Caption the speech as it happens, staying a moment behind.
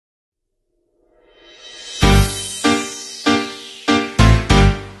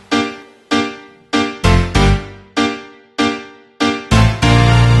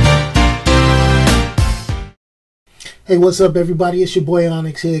Hey, what's up, everybody? It's your boy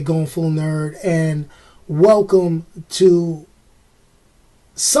Onyx here, GoingFullNerd, and welcome to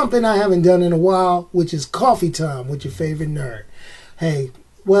something I haven't done in a while, which is coffee time with your favorite nerd. Hey,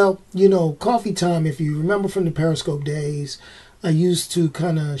 well, you know, coffee time, if you remember from the Periscope days, I used to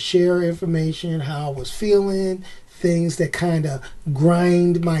kind of share information, how I was feeling, things that kind of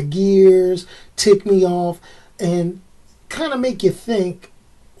grind my gears, tick me off, and kind of make you think,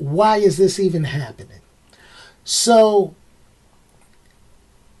 why is this even happening? So,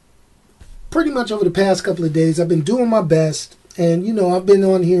 pretty much over the past couple of days, I've been doing my best. And, you know, I've been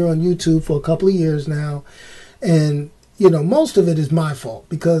on here on YouTube for a couple of years now. And, you know, most of it is my fault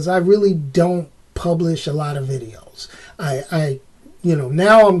because I really don't publish a lot of videos. You know,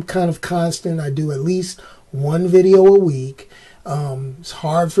 now I'm kind of constant. I do at least one video a week. It's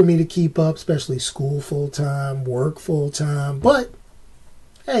hard for me to keep up, especially school full-time, work full-time. But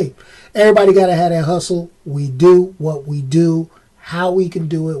hey, everybody got to have that hustle. We do what we do, how we can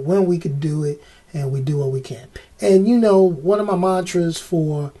do it, when we can do it, and we do what we can. And, you know, one of my mantras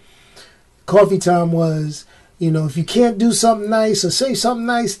for coffee time was, you know, if you can't do something nice or say something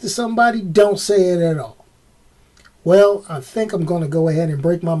nice to somebody, don't say it at all. Well, I think I'm going to go ahead and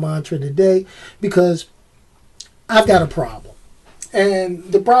break my mantra today because I've got a problem. And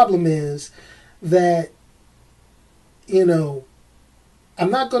the problem is that, you know, I'm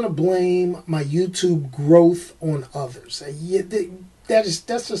not going to blame my YouTube growth on others.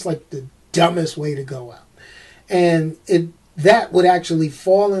 That's just like the dumbest way to go out. And that would actually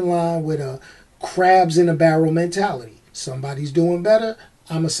fall in line with a crabs in a barrel mentality. Somebody's doing better,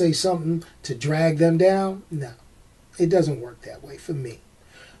 I'm going to say something to drag them down. No, it doesn't work that way for me.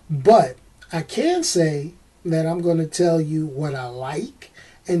 But I can say that I'm going to tell you what I like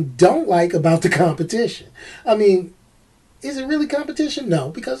and don't like about the competition. I mean, is it really competition? No,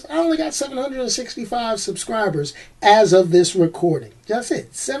 because I only got 765 subscribers as of this recording. That's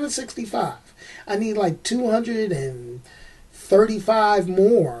it, 765. I need like 235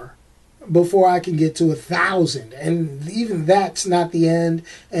 more before I can get to 1,000. And even that's not the end,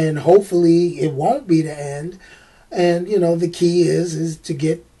 and hopefully it won't be the end. And, you know, the key is to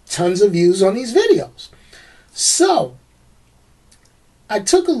get tons of views on these videos. So, I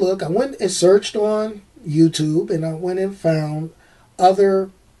took a look. I went and searched on YouTube, and I went and found other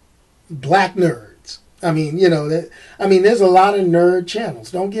black nerds. I mean, you know, there's a lot of nerd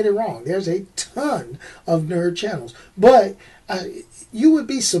channels. Don't get it wrong. There's a ton of nerd channels. But you would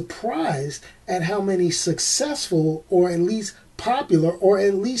be surprised at how many successful or at least popular or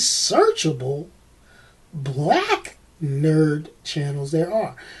at least searchable black nerd channels there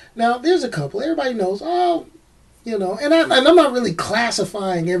are. Now, there's a couple. Everybody knows, oh, you know, and I'm not really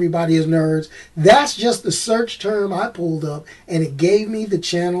classifying everybody as nerds. That's just the search term I pulled up, and it gave me the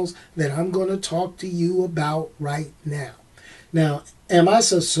channels that I'm going to talk to you about right now. Now, am I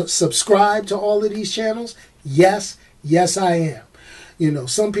subscribed to all of these channels? Yes, I am. You know,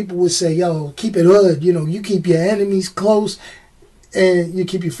 some people would say, yo, keep it hood. You know, you keep your enemies close, and you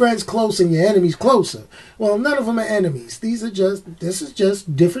keep your friends close and your enemies closer. Well, none of them are enemies. This is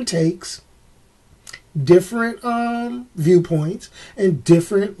just different takes, different viewpoints, and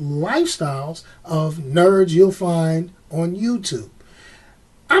different lifestyles of nerds you'll find on YouTube.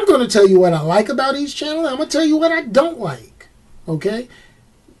 I'm going to tell you what I like about each channel. I'm going to tell you what I don't like. Okay?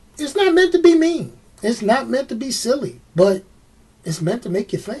 It's not meant to be mean. It's not meant to be silly. But it's meant to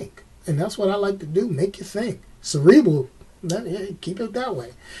make you think. And that's what I like to do, make you think. Cerebral, keep it that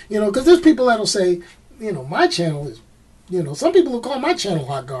way. You know, because there's people that'll say, you know, my channel is, you know, some people will call my channel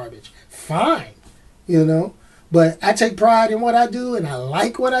hot garbage. Fine. You know, but I take pride in what I do, and I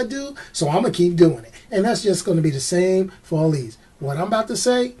like what I do, so I'm going to keep doing it. And that's just going to be the same for all these. What I'm about to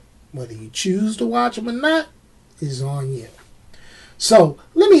say, whether you choose to watch them or not, is on you. So,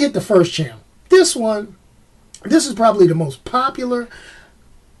 let me hit the first channel. This is probably the most popular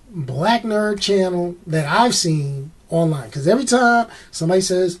black nerd channel that I've seen online. Because every time somebody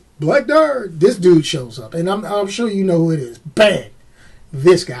says, black nerd, this dude shows up. And I'm sure you know who it is. Bang!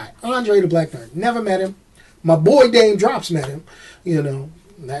 This guy, Andre the Black Nerd. Never met him. My boy Dame Drops met him. You know,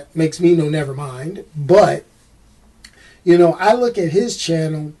 that makes me know never mind. But, you know, I look at his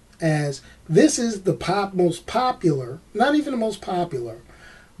channel as this is the most popular, not even the most popular,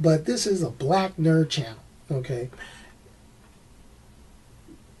 but this is a black nerd channel. Okay.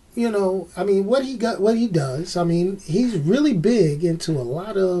 You know, I mean, what he does, I mean, he's really big into a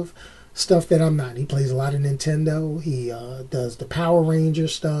lot of stuff that I'm not. He plays a lot of Nintendo. He does the Power Ranger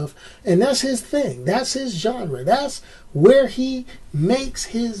stuff. And that's his thing. That's his genre. That's where he makes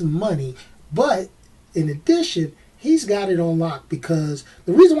his money. But in addition, he's got it on lock because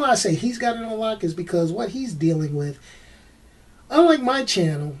the reason why I say he's got it on lock is because what he's dealing with unlike my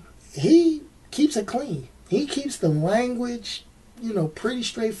channel, he keeps it clean. He keeps the language, pretty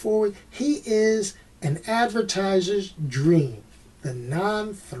straightforward. He is an advertiser's dream, the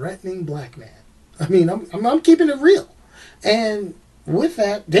non-threatening black man. I mean, I'm keeping it real. And with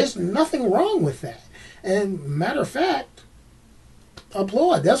that, there's nothing wrong with that. And matter of fact,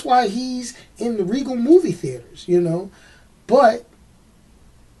 applaud. That's why he's in the Regal movie theaters, But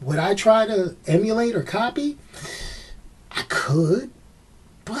would I try to emulate or copy? I could,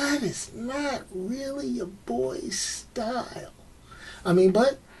 but it's not really your boy's style. I mean,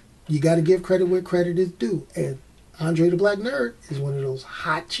 but you got to give credit where credit is due. And Andre the Black Nerd is one of those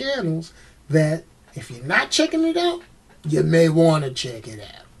hot channels that if you're not checking it out, you may want to check it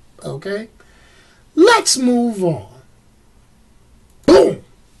out. Okay? Let's move on. Boom!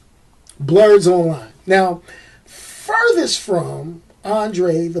 Blurs Online. Now, furthest from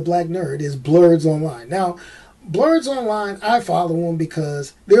Andre the Black Nerd is Blurs Online. Now, Blurs Online, I follow them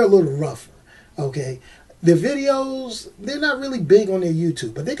because they're a little rougher. Okay? The videos, they're not really big on their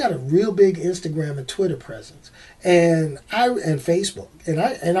YouTube, but they got a real big Instagram and Twitter presence. And Facebook.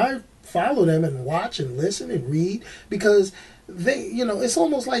 And I follow them and watch and listen and read because they, it's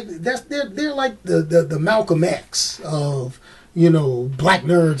almost like they're like the Malcolm X of, black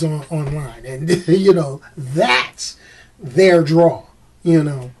nerds online. And, that's their draw,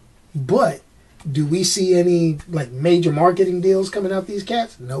 But do we see any major marketing deals coming out these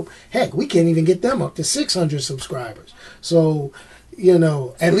cats? Nope. Heck, we can't even get them up to 600 subscribers. So,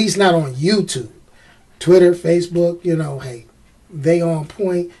 at least not on YouTube. Twitter, Facebook, hey, they on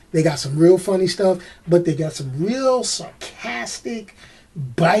point. They got some real funny stuff, but they got some real sarcastic,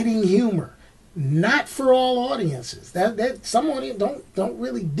 biting humor. Not for all audiences. That some audience don't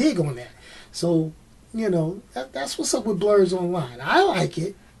really dig on that. So, that's what's up with Blurs Online. I like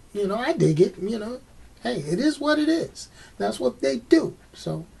it. I dig it. Hey, it is what it is. That's what they do.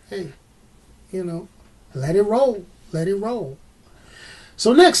 So, hey, let it roll. Let it roll.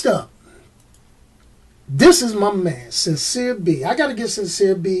 So next up, this is my man, Sincere B. I got to give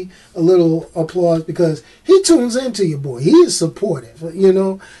Sincere B a little applause because he tunes into your boy. He is supportive,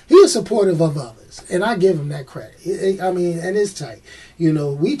 He is supportive of others, and I give him that credit. I mean, and it's tight.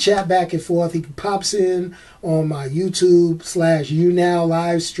 We chat back and forth. He pops in on my YouTube /YouNow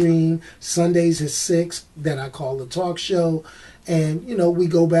live stream Sundays at 6 that I call the talk show. And, we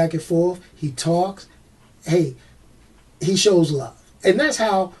go back and forth. He talks. Hey, he shows love. And that's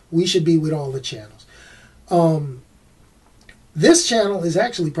how we should be with all the channels. This channel is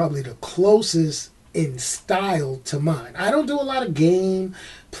actually probably the closest in style to mine. I don't do a lot of game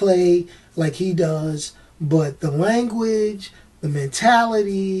play like he does, but the language, the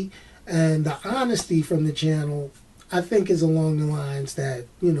mentality, and the honesty from the channel, I think is along the lines that,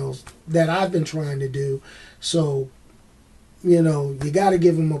 that I've been trying to do. So, you got to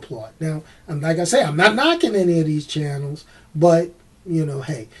give him applause. Now, like I say, I'm not knocking any of these channels, but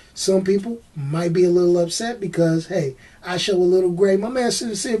hey, some people might be a little upset because, hey, I show a little gray. My man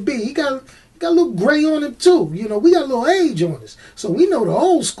Sincere B, he got a little gray on him too. We got a little age on us. So we know the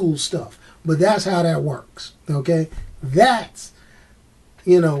old school stuff. But that's how that works. Okay? That's,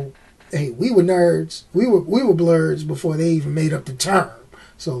 hey, we were nerds. We were blurs before they even made up the term.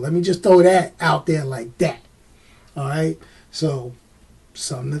 So let me just throw that out there like that. All right? So,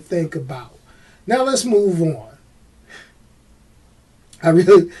 something to think about. Now let's move on.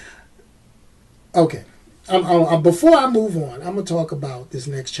 Okay. Before I move on, I'm going to talk about this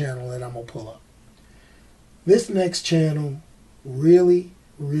next channel that I'm going to pull up. This next channel really,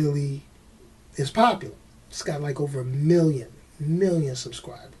 really is popular. It's got like over 1 million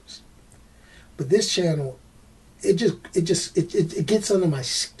subscribers. But this channel, it gets under my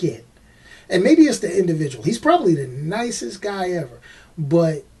skin. And maybe it's the individual. He's probably the nicest guy ever.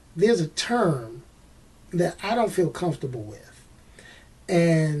 But there's a term that I don't feel comfortable with.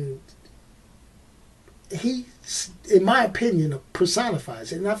 And he, in my opinion,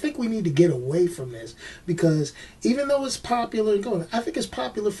 personifies it. And I think we need to get away from this because even though it's popular and going, I think it's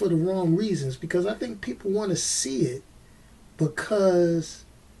popular for the wrong reasons because I think people want to see it because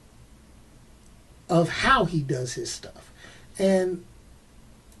of how he does his stuff. And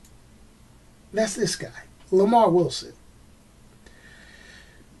that's this guy, Lamar Wilson.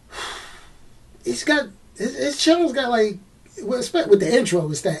 He's got, his channel's got like, with the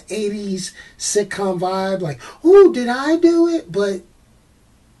intro, it's that 80s sitcom vibe, like, ooh, did I do it? But,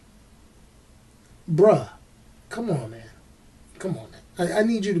 bruh, come on, man. Come on, man. I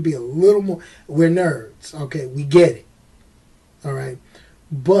need you to be a little more, we're nerds, okay? We get it, all right?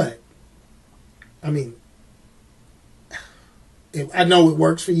 But, I mean, I know it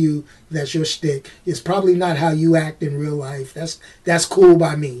works for you. That's your shtick. It's probably not how you act in real life. That's cool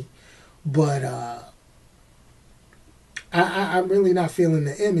by me. But I'm really not feeling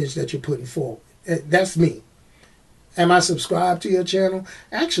the image that you're putting forward. That's me. Am I subscribed to your channel?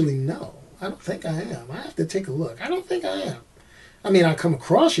 Actually, no. I don't think I am. I have to take a look. I don't think I am. I mean, I come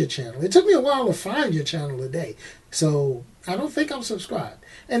across your channel. It took me a while to find your channel today. So I don't think I'm subscribed.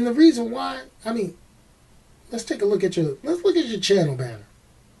 And the reason why, I mean, let's look at your channel banner.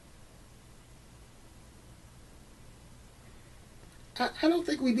 I don't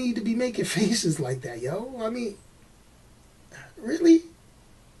think we need to be making faces like that, yo. I mean, really?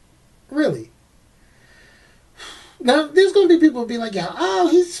 Really? Now, there's going to be people who be like, yeah, oh,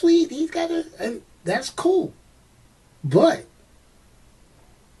 he's sweet. He's got a... And that's cool. But,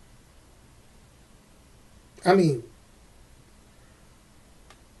 I mean,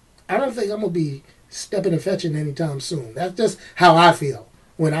 I don't think I'm going to be stepping and fetching anytime soon. That's just how I feel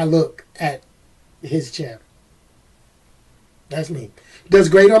when I look at his channel. That's me. He does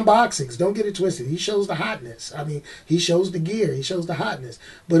great unboxings. Don't get it twisted. He shows the hotness. I mean, he shows the gear. He shows the hotness.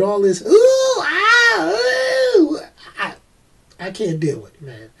 But all this, ooh, ah, ooh, I can't deal with it,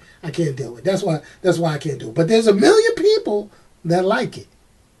 man. I can't deal with it. That's why I can't do it. But there's a million people that like it.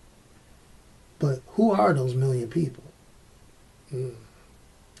 But who are those million people?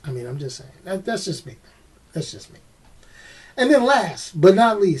 I mean, I'm just saying. That's just me. That's just me. And then last but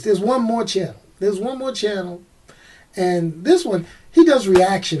not least, there's one more channel. There's one more channel. And this one, he does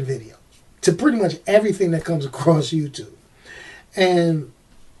reaction videos to pretty much everything that comes across YouTube. And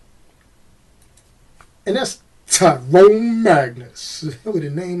that's Tyrone Magnus, with a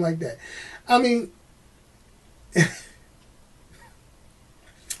name like that. I mean,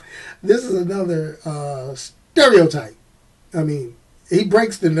 this is another stereotype. I mean, he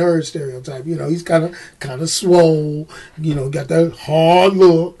breaks the nerd stereotype. You know, he's kind of swole. You know, got that hard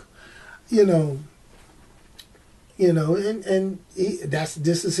look. You know, and this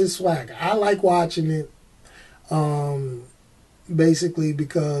is his swag. I like watching it, basically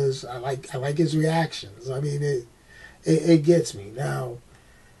because I like his reactions. I mean, it gets me. Now,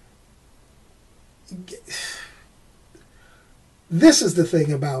 this is the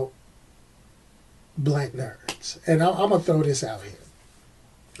thing about black nerds, and I'm gonna throw this out here.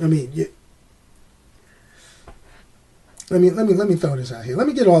 I mean, let me throw this out here. Let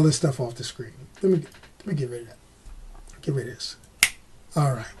me get all this stuff off the screen. Let me get rid of that. Get rid of this.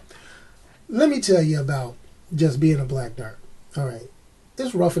 All right. Let me tell you about just being a black nerd. All right.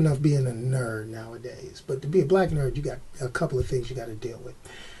 It's rough enough being a nerd nowadays, but to be a black nerd, you got a couple of things you got to deal with.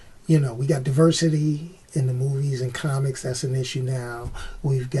 You know, we got diversity in the movies and comics. That's an issue now.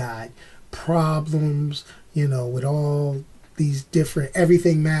 We've got problems, you know, with all these different,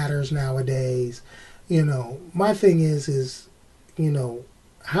 everything matters nowadays. You know, my thing is, you know,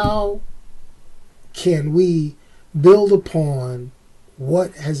 how can we build upon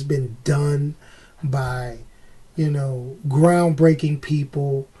what has been done by, you know, groundbreaking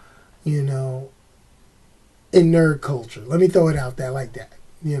people, you know, in nerd culture. Let me throw it out there like that.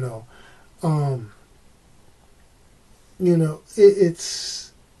 You know,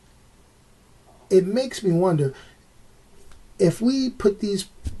 it makes me wonder if we put these,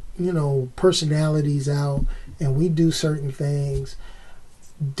 you know, personalities out and we do certain things,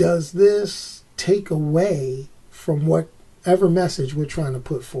 does this take away from whatever message we're trying to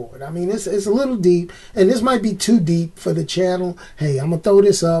put forward? I mean, it's a little deep, and this might be too deep for the channel. Hey, I'm going to throw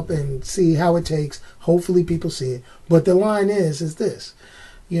this up and see how it takes. Hopefully people see it. But the line is this.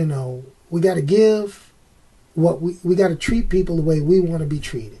 You know, we got to give what we got to treat people the way we want to be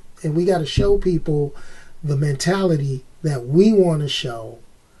treated. And we got to show people the mentality that we want to show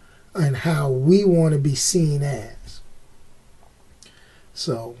and how we want to be seen as.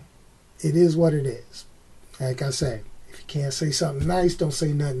 So, it is what it is. Like I say, if you can't say something nice, don't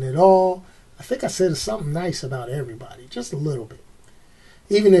say nothing at all. I think I said something nice about everybody, just a little bit.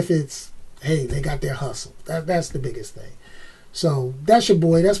 Even if it's, hey, they got their hustle. That's the biggest thing. So that's your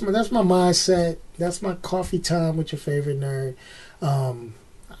boy. That's my mindset. That's my coffee time with your favorite nerd.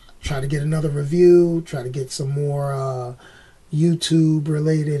 Try to get another review. Try to get some more YouTube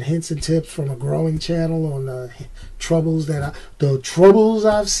related hints and tips from a growing channel on the troubles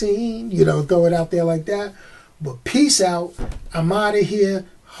I've seen. You know, throw it out there like that. But peace out. I'm out of here.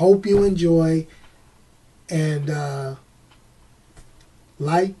 Hope you enjoy. And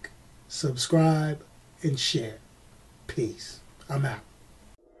like, subscribe, and share. Peace. I'm out.